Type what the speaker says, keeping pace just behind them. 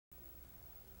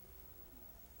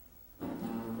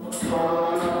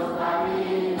Hello.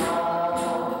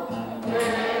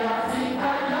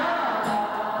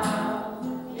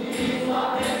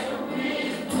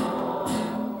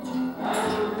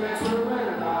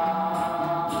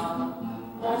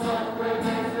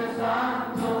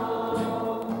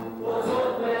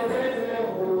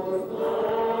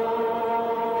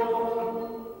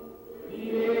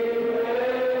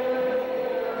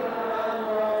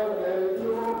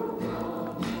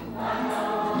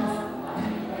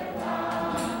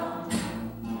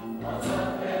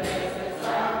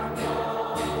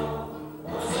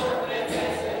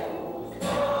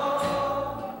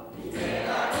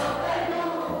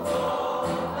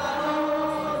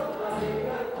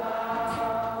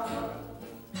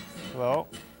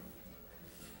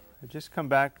 I've just come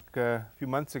back a few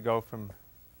months ago from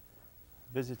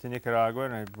a visit to Nicaragua,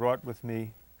 and I brought with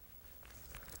me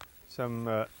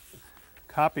some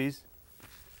copies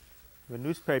of a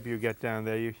newspaper you get down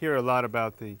there. You hear a lot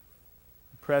about the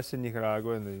press in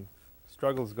Nicaragua and the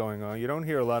struggles going on. You don't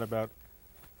hear a lot about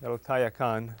El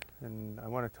Tayacan, and I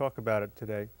want to talk about it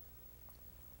today.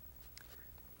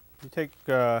 If you take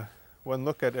one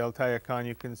look at El Tayacan,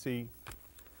 you can see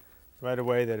right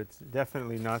away that it's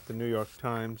definitely not the New York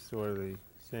Times or the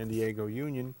San Diego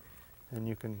Union, and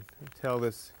you can tell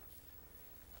this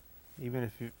even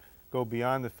if you go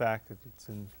beyond the fact that it's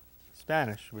in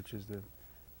Spanish, which is the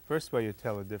first way you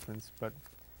tell a difference. But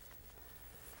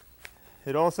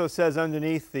it also says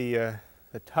underneath the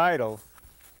title,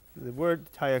 the word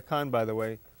Tayacan, by the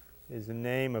way, is the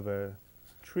name of a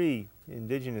tree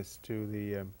indigenous to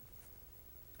the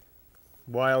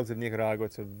wilds of Nicaragua.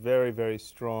 It's a very, very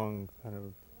strong, kind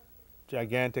of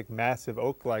gigantic, massive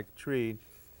oak-like tree,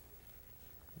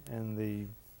 and the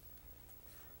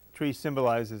tree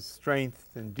symbolizes strength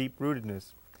and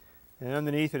deep-rootedness. And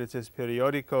underneath it, it says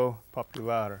Periódico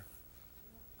Popular,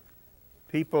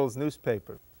 People's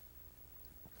Newspaper.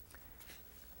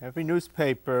 Every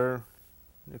newspaper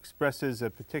expresses a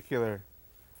particular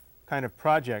kind of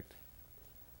project,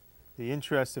 the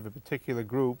interests of a particular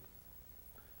group,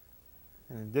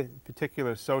 and a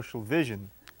particular social vision.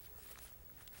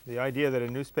 The idea that a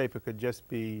newspaper could just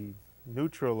be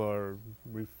neutral or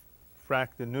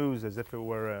refract the news as if it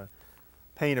were a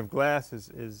pane of glass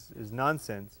is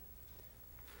nonsense.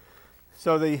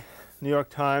 So the New York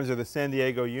Times or the San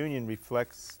Diego Union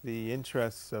reflects the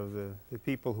interests of the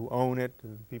people who own it,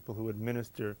 the people who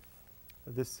administer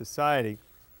this society.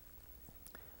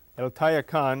 El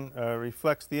Tayacan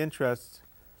reflects the interests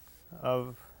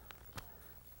of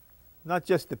not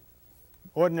just the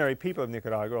ordinary people of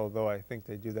Nicaragua, although I think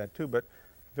they do that too, but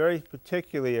very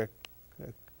particularly a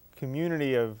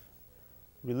community of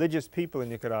religious people in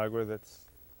Nicaragua that's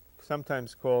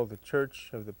sometimes called the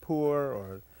Church of the Poor,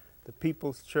 or the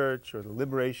People's Church, or the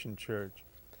Liberation Church.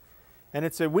 And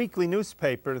it's a weekly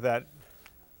newspaper that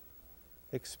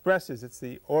expresses, it's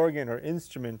the organ or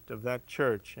instrument of that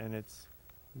church and its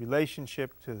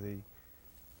relationship to the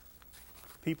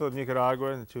people of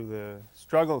Nicaragua and to the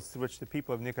struggles to which the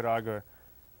people of Nicaragua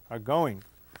are going.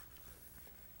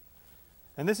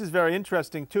 And this is very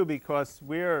interesting too, because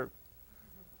we're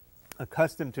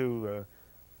accustomed to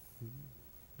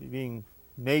being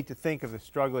made to think of the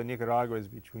struggle in Nicaragua as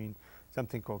between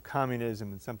something called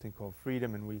communism and something called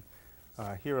freedom, and we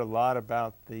hear a lot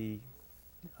about the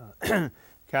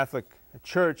Catholic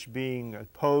Church being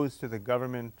opposed to the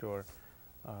government, or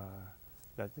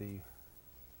that the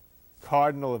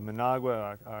Cardinal of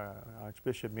Managua,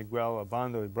 Archbishop Miguel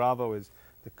Obando y Bravo, is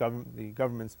the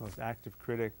government's most active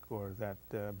critic, or that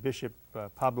Bishop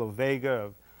Pablo Vega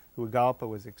of Huigalpa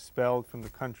was expelled from the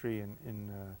country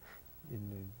in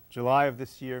July of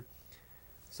this year.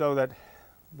 So that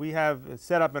we have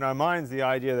set up in our minds the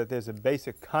idea that there's a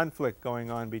basic conflict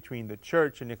going on between the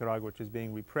church in Nicaragua, which is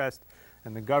being repressed,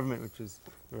 and the government, which is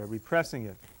repressing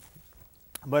it.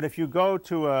 But if you go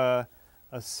to a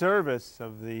service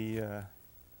of the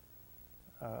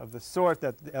sort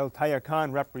that El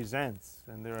Tayacan represents,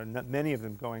 and there are many of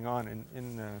them going on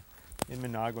in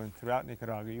Managua and throughout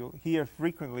Nicaragua, you'll hear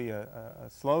frequently a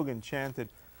slogan chanted,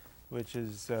 which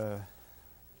is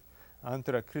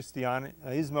 "Entre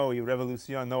cristianismo y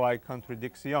revolución no hay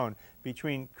contradicción."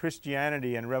 Between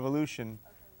Christianity and revolution,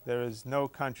 there is no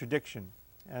contradiction.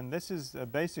 And this is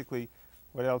basically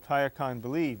what El Tayacan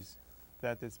believes,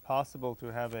 that it's possible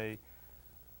to have a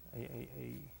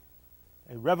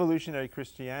revolutionary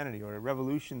Christianity, or a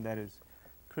revolution that is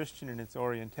Christian in its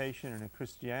orientation, and a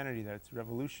Christianity that's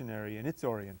revolutionary in its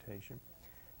orientation.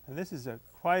 And this is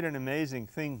quite an amazing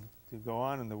thing to go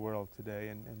on in the world today,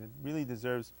 and it really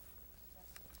deserves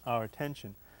our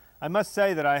attention. I must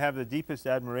say that I have the deepest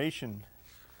admiration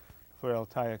for El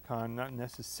Tayacan, not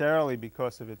necessarily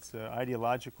because of its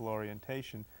ideological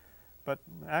orientation, but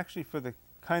actually for the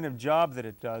kind of job that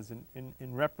it does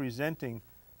in representing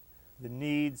the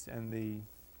needs and the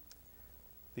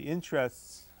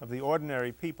interests of the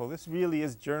ordinary people. This really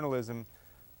is journalism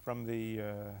from the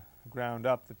ground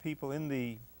up. The people in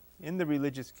the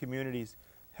religious communities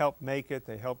help make it,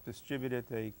 they help distribute it,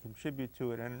 they contribute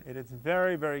to it, and it is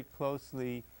very, very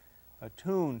closely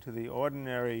attuned to the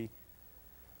ordinary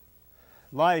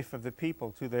life of the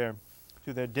people, to their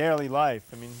daily life.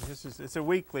 I mean, it's a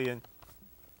weekly, and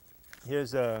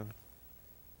here's a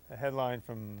headline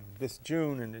from this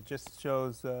June, and it just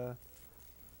shows a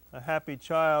happy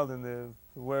child, and the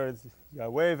words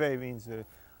Yahweh means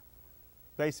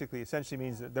basically, essentially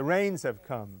means that the rains have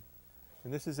come.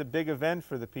 And this is a big event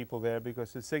for the people there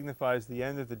because it signifies the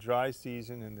end of the dry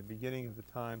season and the beginning of the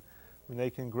time when they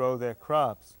can grow their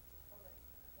crops.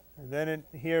 And then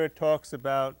here it talks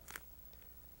about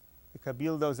the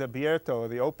Cabildos Abierto, or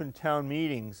the open town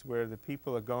meetings, where the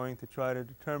people are going to try to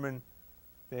determine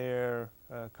their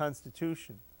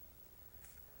constitution.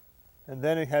 And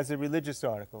then it has a religious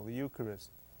article, the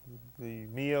Eucharist, the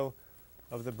meal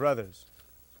of the brothers.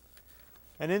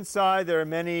 And inside there are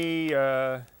many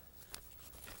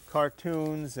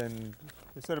cartoons and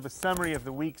sort of a summary of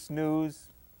the week's news,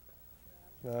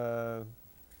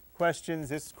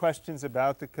 questions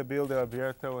about the Cabildo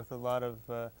Abierto with a lot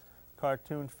of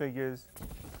cartoon figures.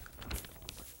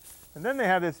 And then they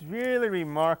have this really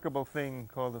remarkable thing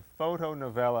called a photo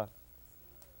novella,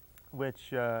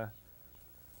 which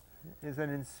is an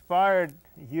inspired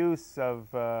use of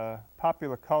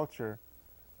popular culture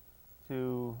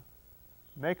to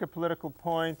make a political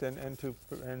point and to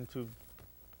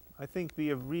I think be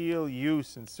of real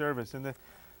use and service. And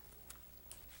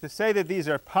to say that these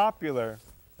are popular,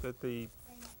 that the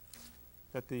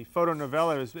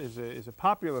photonovella is a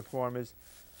popular form is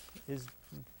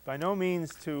by no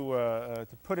means to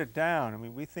put it down. I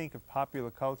mean, we think of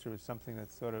popular culture as something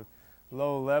that's sort of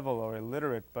low level or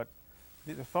illiterate, but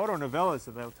the photonovellas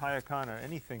of El Tayacan are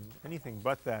anything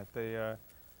but that. They're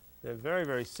very,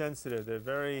 very sensitive. They're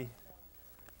very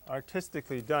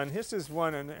artistically done. This is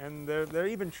one, and they're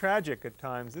even tragic at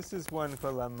times. This is one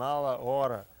called La Mala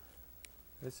Hora.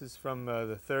 This is from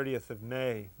the 30th of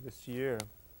May this year.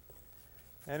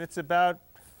 And it's about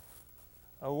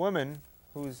a woman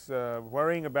who's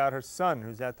worrying about her son,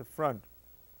 who's at the front,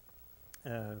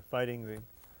 fighting the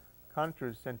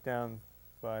Contras sent down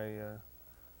by the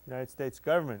United States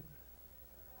government.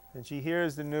 And she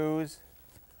hears the news,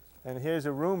 and hears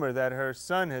a rumor that her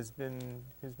son has been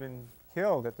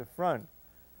killed at the front.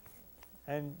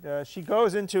 And she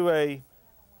goes into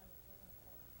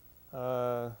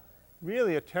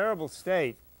really a terrible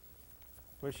state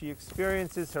where she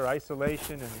experiences her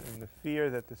isolation and the fear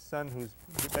that the son, who's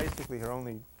basically her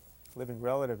only living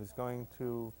relative, is going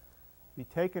to be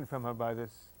taken from her by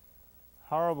this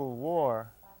horrible war.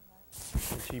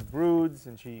 And she broods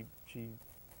and she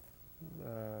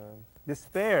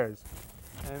despairs.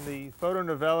 And the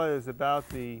photonovella is about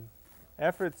the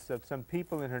efforts of some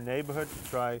people in her neighborhood to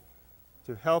try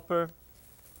to help her.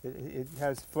 It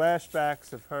has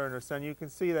flashbacks of her and her son. You can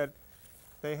see that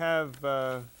they have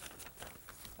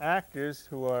actors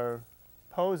who are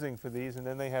posing for these, and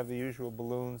then they have the usual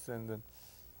balloons and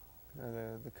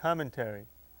the commentary.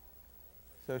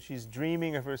 So she's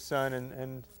dreaming of her son,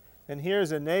 and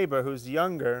here's a neighbor who's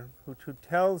younger who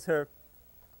tells her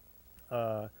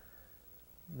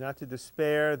not to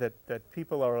despair, that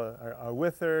people are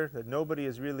with her, that nobody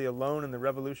is really alone in the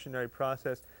revolutionary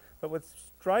process. But what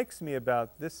strikes me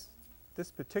about this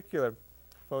particular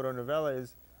photonovella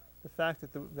is the fact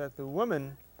that the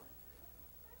woman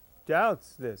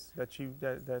doubts this, that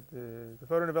the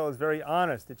photonovella is very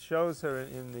honest. It shows her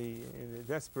in the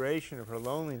desperation of her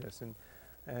loneliness, and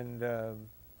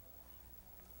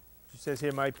she says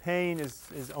here, "My pain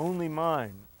is only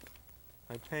mine.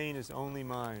 My pain is only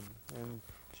mine." And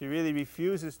she really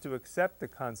refuses to accept the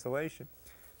consolation.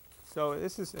 So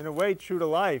this is, in a way, true to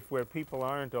life, where people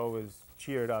aren't always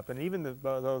cheered up. And even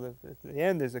though at the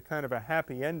end there's a kind of a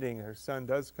happy ending, her son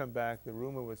does come back, the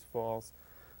rumor was false,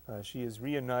 she is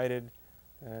reunited,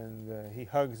 and he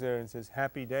hugs her and says,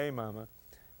 "Happy day, Mama."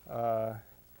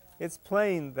 It's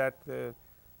plain that the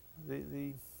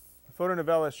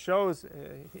photonovella shows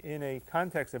in a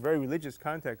context, a very religious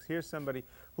context, here's somebody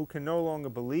who can no longer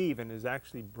believe and is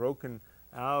actually broken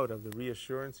out of the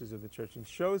reassurances of the church, and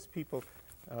shows people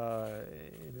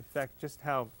in effect just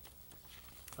how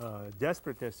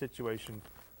desperate their situation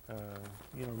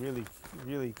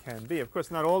really can be. Of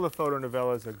course, not all the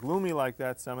photonovellas are gloomy like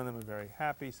that. Some of them are very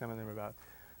happy. Some of them are about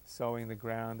sowing the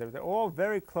ground. They're all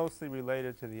very closely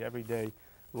related to the everyday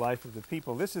life of the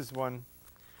people. This is one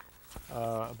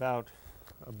about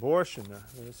abortion.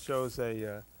 This shows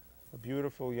a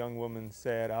beautiful young woman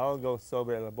said, "Algo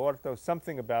sobre el aborto,"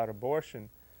 something about abortion.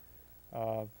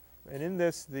 And in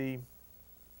this, the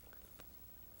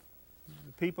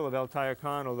people of El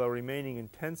Tayacan, although remaining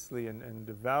intensely and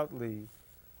devoutly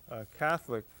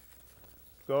Catholic,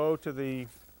 go to the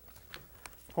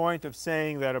point of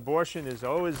saying that abortion is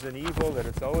always an evil, that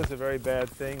it's always a very bad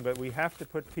thing, but we have to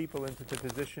put people into the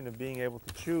position of being able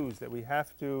to choose, that we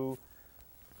have to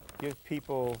give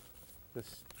people the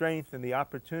strength and the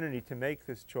opportunity to make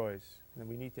this choice. And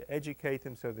we need to educate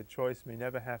them so the choice may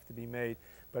never have to be made.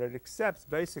 But it accepts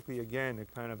basically, again, a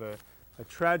kind of a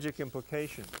tragic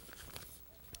implication,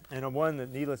 and a one that,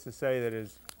 needless to say, that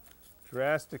is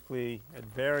drastically at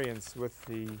variance with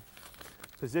the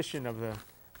position of the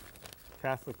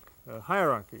Catholic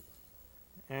hierarchy.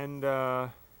 And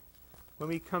when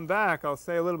we come back, I'll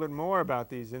say a little bit more about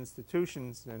these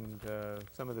institutions and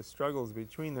some of the struggles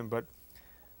between them. But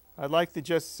I'd like to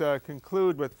just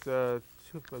conclude with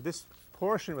this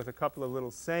portion with a couple of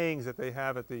little sayings that they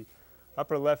have at the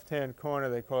upper left-hand corner.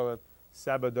 They call it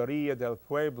Sabiduría del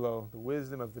Pueblo, the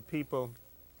wisdom of the people.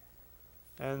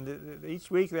 And each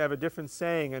week they have a different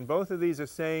saying, and both of these are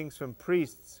sayings from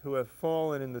priests who have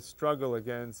fallen in the struggle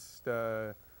against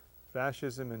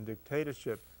fascism and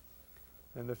dictatorship.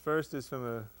 And the first is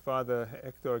from Father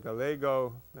Hector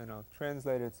Gallego, and I'll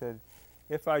translate it. It said,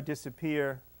 "If I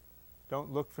disappear,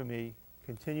 don't look for me,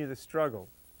 continue the struggle."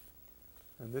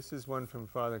 And this is one from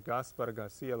Father Gaspar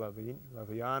Garcia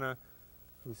Laviana,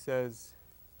 who says,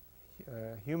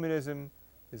 "Humanism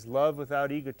is love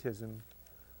without egotism,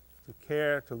 to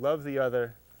care, to love the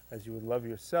other as you would love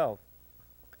yourself."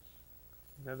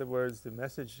 In other words, the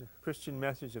message, Christian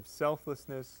message of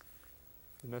selflessness,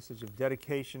 the message of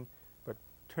dedication, but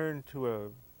turned to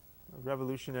a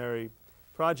revolutionary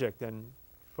project. And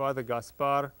Father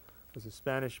Gaspar was a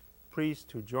Spanish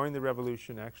priest who joined the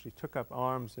revolution, actually took up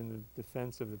arms in the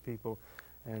defense of the people,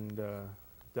 and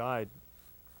died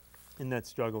in that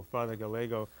struggle. Father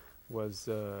Gallego was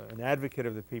an advocate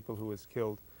of the people who was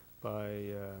killed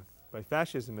by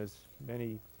fascism, as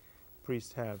many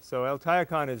priests have. So El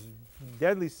Tayacan is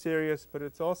deadly serious, but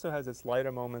it also has its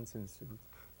lighter moments, and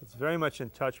it's very much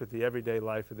in touch with the everyday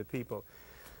life of the people.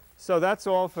 So that's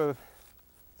all for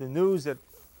the news that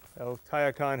El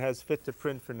Tayacan has fit to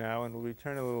print for now, and we'll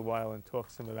return in a little while and talk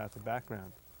some about the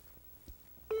background.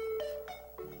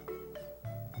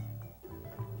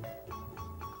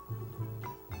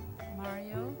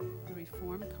 Mario, the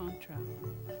Reform Contra.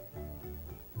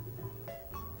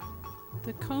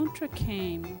 The Contra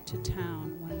came to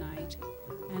town one night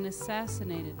and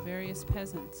assassinated various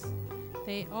peasants.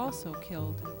 They also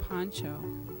killed Pancho.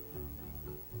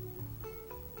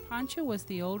 Pancho was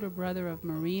the older brother of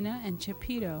Marina and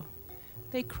Chapito.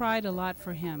 They cried a lot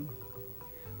for him.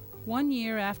 1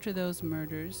 year after those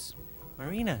murders...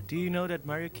 Marina, do you know that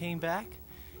Mario came back?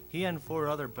 He and 4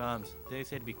 other bums. They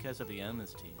said because of the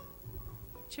amnesty.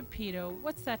 Chapito,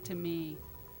 what's that to me?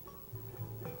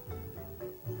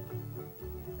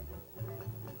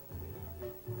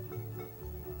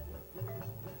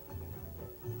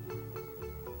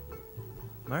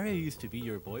 Mario used to be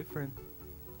your boyfriend.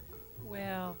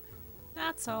 Well,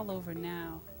 that's all over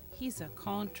now. He's a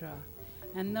Contra.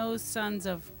 And those sons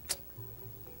of...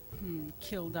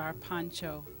 killed our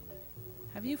Pancho.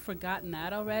 Have you forgotten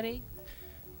that already?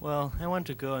 Well, I want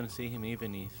to go and see him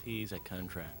even if he's a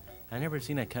Contra. I've never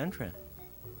seen a Contra.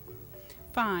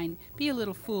 Fine, be a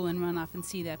little fool and run off and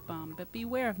see that bum, but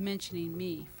beware of mentioning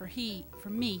me, for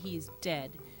me, he's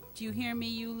dead. Do you hear me,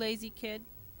 you lazy kid?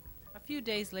 A few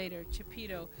days later,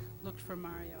 Chapito looked for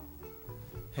Mario.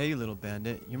 Hey, little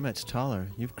bandit, you're much taller.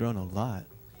 You've grown a lot.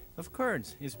 Of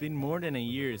course, it's been more than a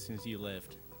year since you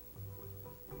left.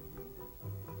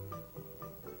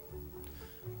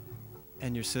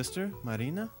 And your sister,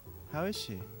 Marina? How is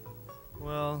she?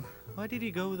 Well, why did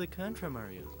you go with the Contra,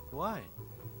 Mario? Why?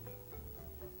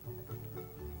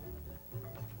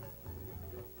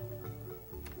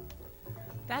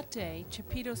 That day,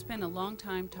 Chapito spent a long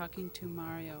time talking to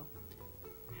Mario.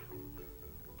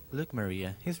 Look,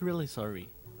 Maria, he's really sorry.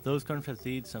 Those Contras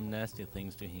did some nasty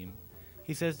things to him.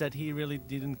 He says that he really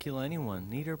didn't kill anyone,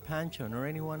 neither Pancho nor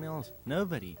anyone else.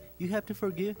 Nobody. You have to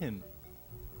forgive him.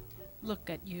 Look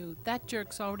at you. That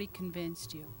jerk's already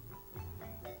convinced you.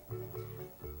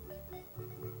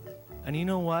 And you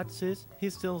know what, sis? He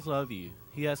still loves you.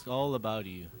 He asks all about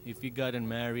you. If you gotten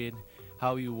married,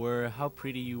 how you were, how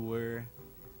pretty you were.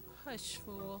 Hush,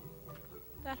 fool.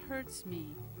 That hurts me.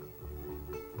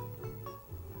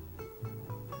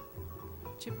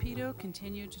 Chipito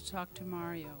continued to talk to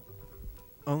Mario.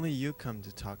 Only you come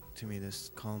to talk to me this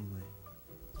calmly.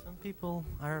 Some people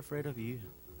are afraid of you.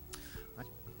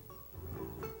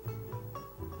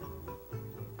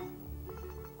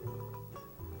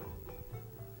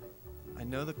 I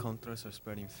know the contras are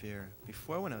spreading fear.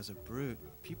 Before, when I was a brute,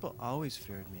 people always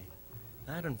feared me.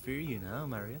 I don't fear you now,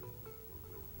 Mario.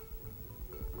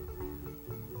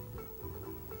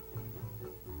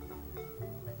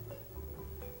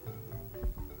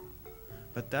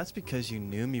 But that's because you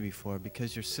knew me before,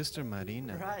 because your sister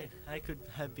Marina. Right, I could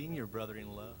have been your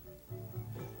brother-in-law.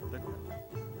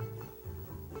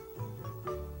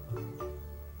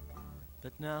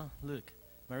 But now, look,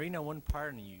 Marina won't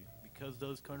pardon you because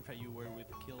those contras you were with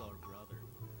killed our brother.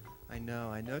 I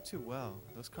know too well.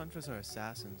 Those contras are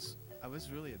assassins. I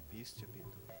was really a beast, Chipito.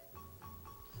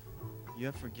 You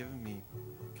have forgiven me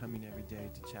coming every day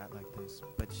to chat like this,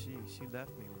 but she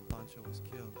left me when Pancho was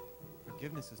killed.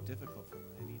 Forgiveness is difficult for Marina.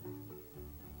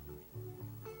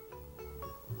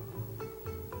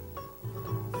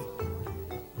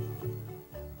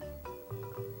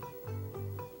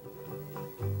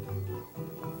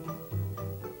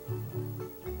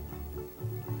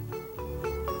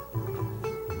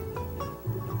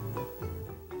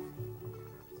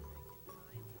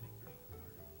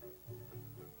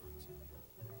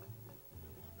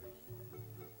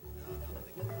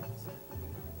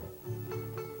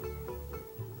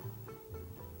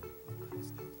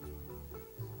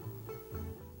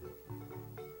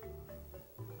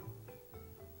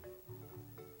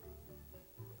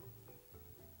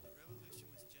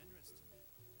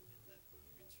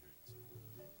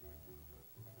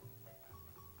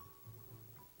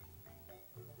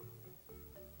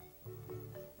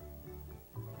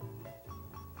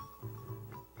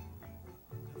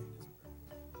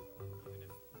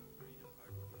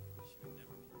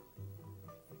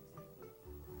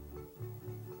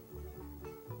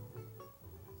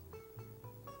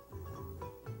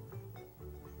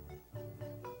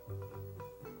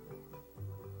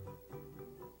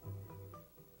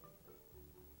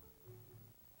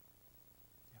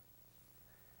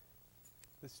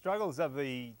 The struggles of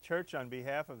the church on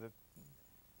behalf of the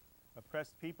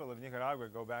oppressed people of Nicaragua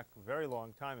go back a very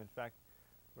long time. In fact,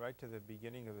 right to the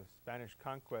beginning of the Spanish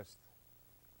conquest.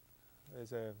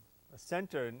 There's a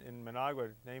center in Managua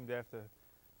named after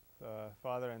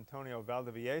Father Antonio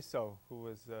Valdivieso, who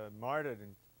was martyred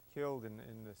and killed in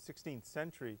the 16th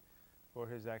century for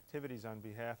his activities on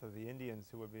behalf of the Indians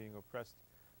who were being oppressed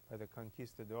by the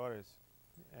conquistadores.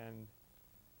 And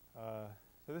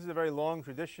so this is a very long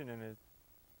tradition, and it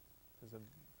is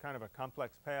a kind of a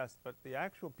complex past, but the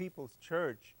actual People's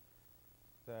Church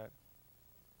that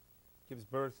gives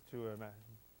birth to a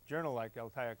journal like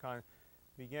El Tayacan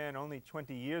began only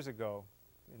 20 years ago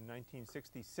in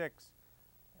 1966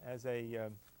 as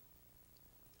a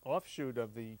offshoot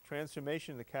of the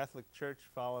transformation of the Catholic Church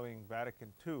following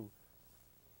Vatican II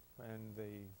and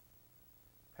the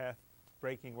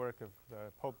path-breaking work of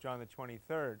Pope John the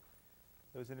 23rd.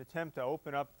 There was an attempt to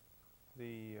open up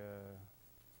the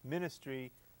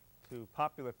ministry to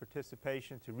popular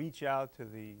participation, to reach out to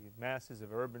the masses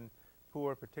of urban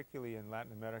poor, particularly in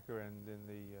Latin America and in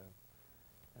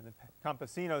the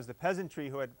campesinos, the peasantry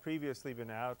who had previously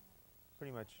been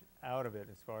pretty much out of it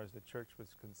as far as the church was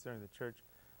concerned. The church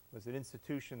was an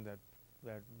institution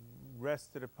that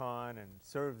rested upon and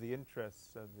served the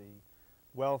interests of the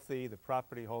wealthy, the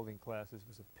property-holding classes,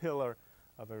 was a pillar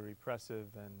of a repressive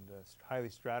and highly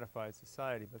stratified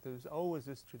society. But there was always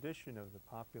this tradition of the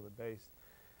popular base.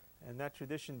 And that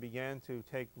tradition began to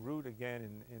take root again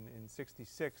in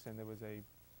 66, and there was a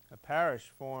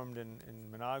parish formed in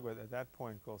Managua at that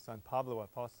point called San Pablo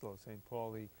Apostolo, St.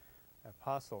 Paul the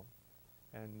Apostle.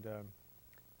 And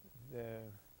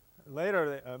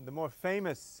later, the more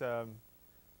famous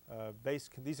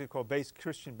these are called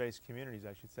Christian-based communities,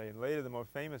 I should say. And later, the more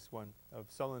famous one of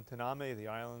Solentiname, the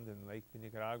island in Lake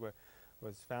Nicaragua,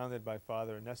 was founded by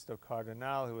Father Ernesto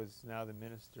Cardenal, who is now the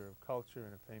Minister of Culture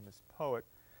and a famous poet.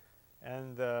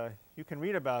 And you can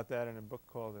read about that in a book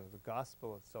called The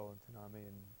Gospel of Solentiname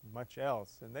and much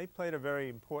else. And they played a very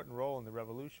important role in the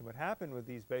revolution. What happened with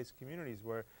these base communities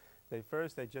were they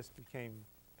just became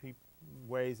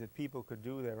ways that people could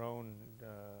do their own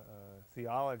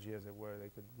theology, as it were. They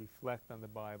could reflect on the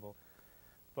Bible.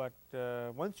 But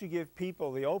once you give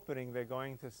people the opening, they're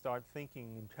going to start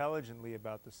thinking intelligently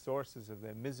about the sources of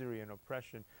their misery and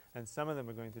oppression, and some of them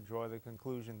are going to draw the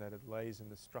conclusion that it lays in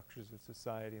the structures of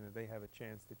society and that they have a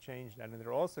chance to change that. And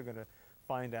they're also going to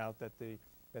find out that the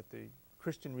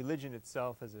Christian religion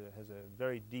itself has a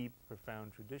very deep,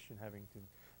 profound tradition having to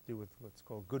do with what's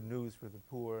called good news for the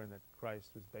poor, and that Christ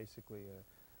was basically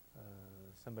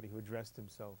somebody who addressed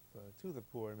himself to the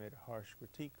poor and made a harsh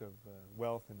critique of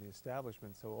wealth and the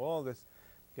establishment. So all this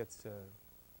gets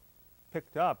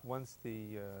picked up once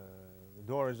the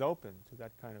door is open to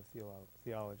that kind of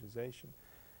theologization.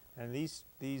 And these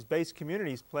base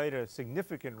communities played a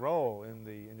significant role in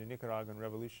the Nicaraguan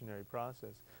revolutionary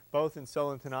process, both in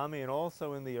Solentiname and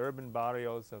also in the urban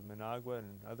barrios of Managua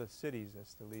and other cities,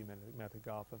 Esteli,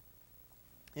 Matagalpa.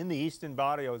 In the eastern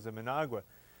barrios of Managua,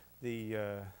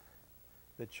 the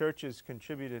churches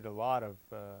contributed a lot of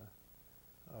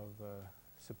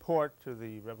support to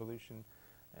the revolution,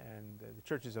 and the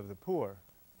churches of the poor.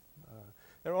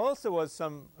 There also was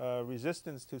some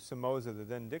resistance to Somoza, the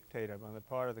then dictator, on the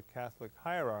part of the Catholic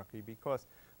hierarchy, because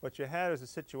what you had was a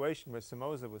situation where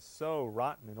Somoza was so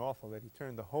rotten and awful that he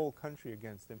turned the whole country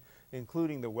against him,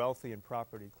 including the wealthy and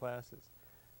property classes.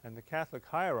 And the Catholic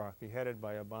hierarchy, headed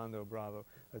by Obando Bravo,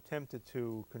 attempted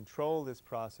to control this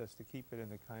process, to keep it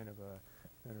in a kind of a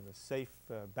safe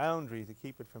boundary, to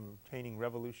keep it from attaining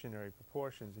revolutionary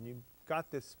proportions. And you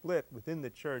got this split within the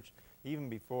church even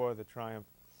before the triumph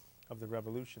of the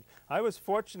revolution. I was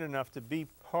fortunate enough to be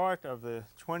part of the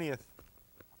 20th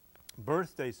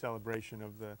birthday celebration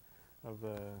of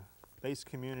the base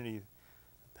community,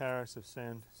 parish of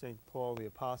St. Paul the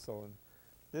Apostle. And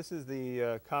this is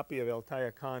the copy of El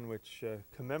Tayacan, which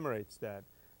commemorates that.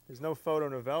 There's no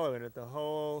photonovella in it. The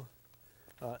whole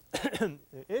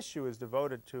issue is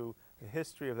devoted to the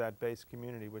history of that base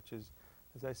community, which is,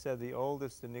 as I said, the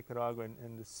oldest in Nicaragua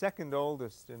and the second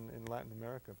oldest in Latin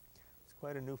America. It's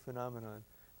quite a new phenomenon.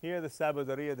 Here the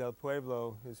Sabiduría del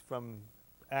Pueblo is from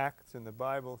Acts in the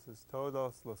Bible. It says,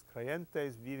 Todos los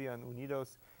creyentes vivían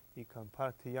unidos y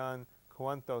compartían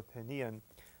cuanto tenían.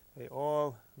 They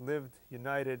all lived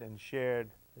united and shared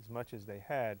as much as they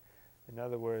had. In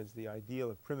other words, the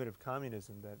ideal of primitive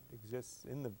communism that exists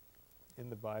in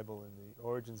the Bible and the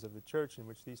origins of the church, in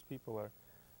which these people are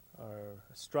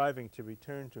striving to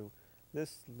return to.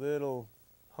 This little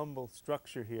humble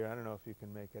structure here, I don't know if you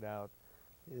can make it out,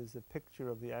 is a picture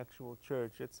of the actual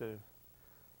church. It's a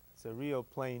real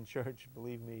plain church,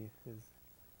 believe me.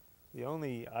 The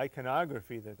only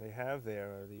iconography that they have there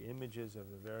are the images of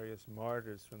the various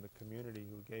martyrs from the community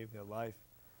who gave their life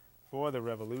for the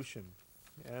revolution.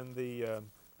 And the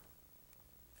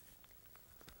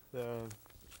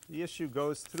issue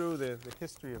goes through the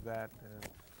history of that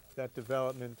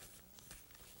development.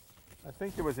 I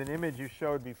think there was an image you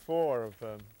showed before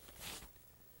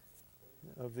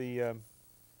of the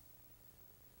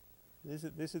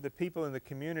this is the people in the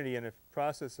community in a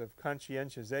process of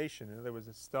conscientization. In other words,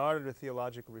 it started a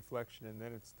theological reflection, and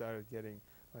then it started getting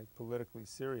like politically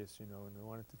serious, you know, and they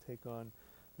wanted to take on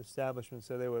establishment.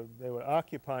 So they were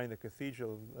occupying the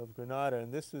Cathedral of Granada,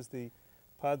 and this was the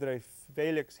Padre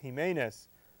Felix Jimenez,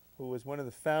 who was one of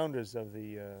the founders of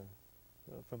the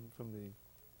from the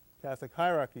Catholic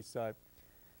hierarchy side.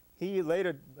 He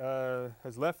later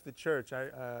has left the church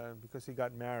because he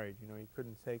got married. You know, he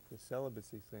couldn't take the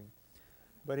celibacy thing.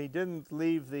 But he didn't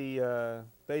leave the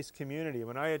base community.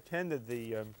 When I attended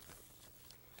the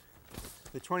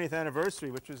 20th anniversary,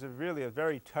 which was really a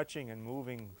very touching and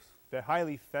moving,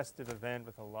 highly festive event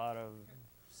with a lot of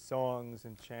songs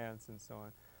and chants and so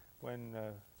on, when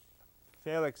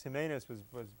Felix Jimenez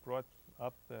was brought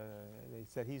up, they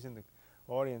said he's in the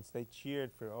audience. They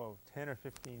cheered for 10 or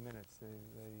 15 minutes.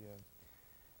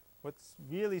 What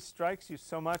really strikes you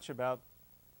so much about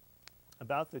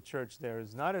the church there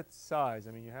is not its size.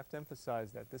 I mean, you have to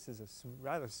emphasize that this is a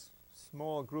rather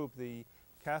small group. The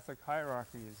Catholic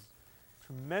hierarchy is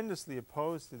tremendously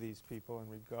opposed to these people and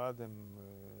regard them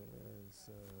as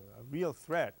a real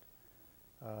threat.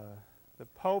 The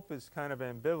Pope is kind of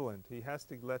ambivalent. He has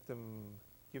to let them,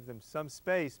 give them some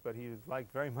space, but he would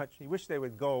like very much, he wished they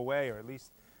would go away or at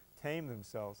least tame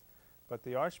themselves. But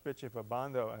the Archbishop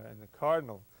Obando and the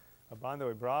Cardinal,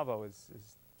 Obando Bravo, is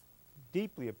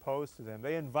deeply opposed to them.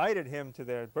 They invited him to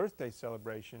their birthday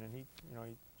celebration, and he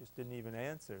just didn't even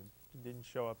answer. He didn't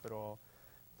show up at all,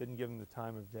 didn't give them the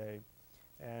time of day.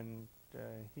 And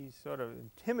he's sort of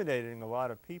intimidating a lot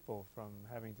of people from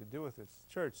having to do with this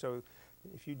church. So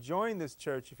if you join this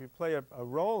church, if you play a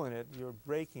role in it, you're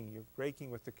breaking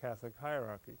with the Catholic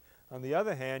hierarchy. On the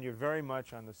other hand, you're very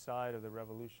much on the side of the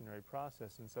revolutionary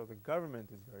process, and so the government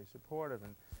is very supportive,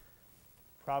 and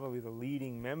probably the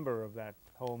leading member of that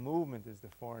whole movement is the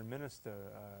foreign minister,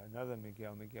 another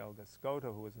Miguel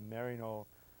Descoto, who was a Maryknoll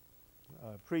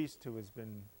priest who has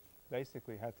been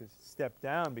basically had to step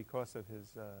down because of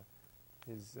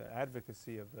his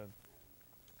advocacy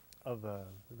of the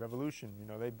revolution. You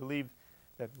know, they believe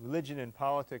that religion and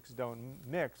politics don't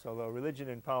mix, although religion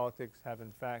and politics have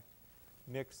in fact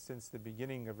mixed since the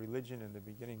beginning of religion and the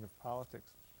beginning of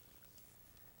politics.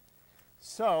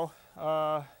 So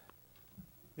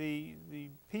the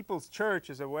People's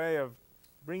Church is a way of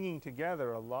bringing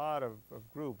together a lot of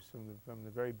groups from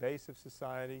the very base of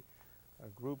society,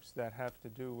 groups that have to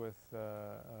do with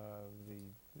the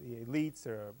elites,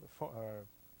 or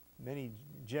many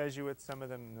Jesuits, some of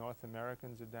them North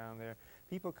Americans are down there.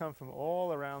 People come from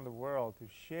all around the world to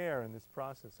share in this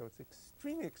process, so it's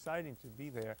extremely exciting to be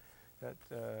there at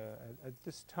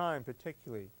this time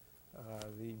particularly.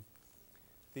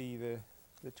 The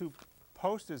two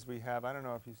posters we have, I don't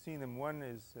know if you've seen them. One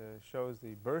is shows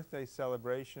the birthday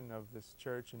celebration of this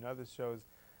church, and other shows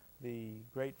the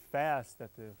great fast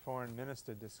that the foreign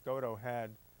minister Descoto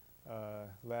had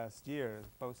last year.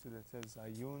 It's posted that says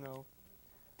Ayuno,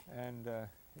 and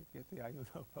get the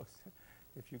Ayuno poster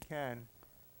if you can.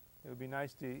 It would be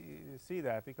nice to see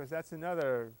that, because that's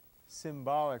another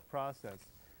symbolic process.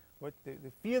 What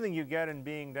the feeling you get in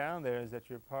being down there is that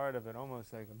you're part of an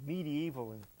almost like a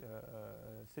medieval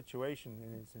situation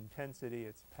in its intensity,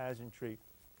 its pageantry,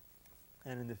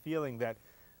 and in the feeling that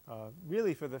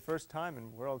really for the first time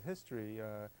in world history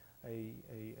a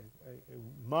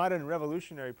modern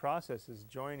revolutionary process is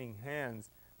joining hands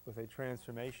with a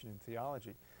transformation in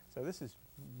theology. So this is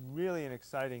really an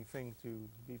exciting thing to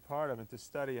be part of and to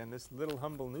study, and this little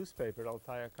humble newspaper, El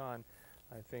Tayacan,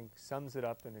 I think sums it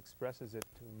up and expresses it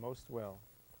most well.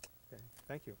 Okay.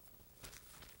 Thank you.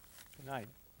 Good night,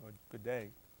 or good day.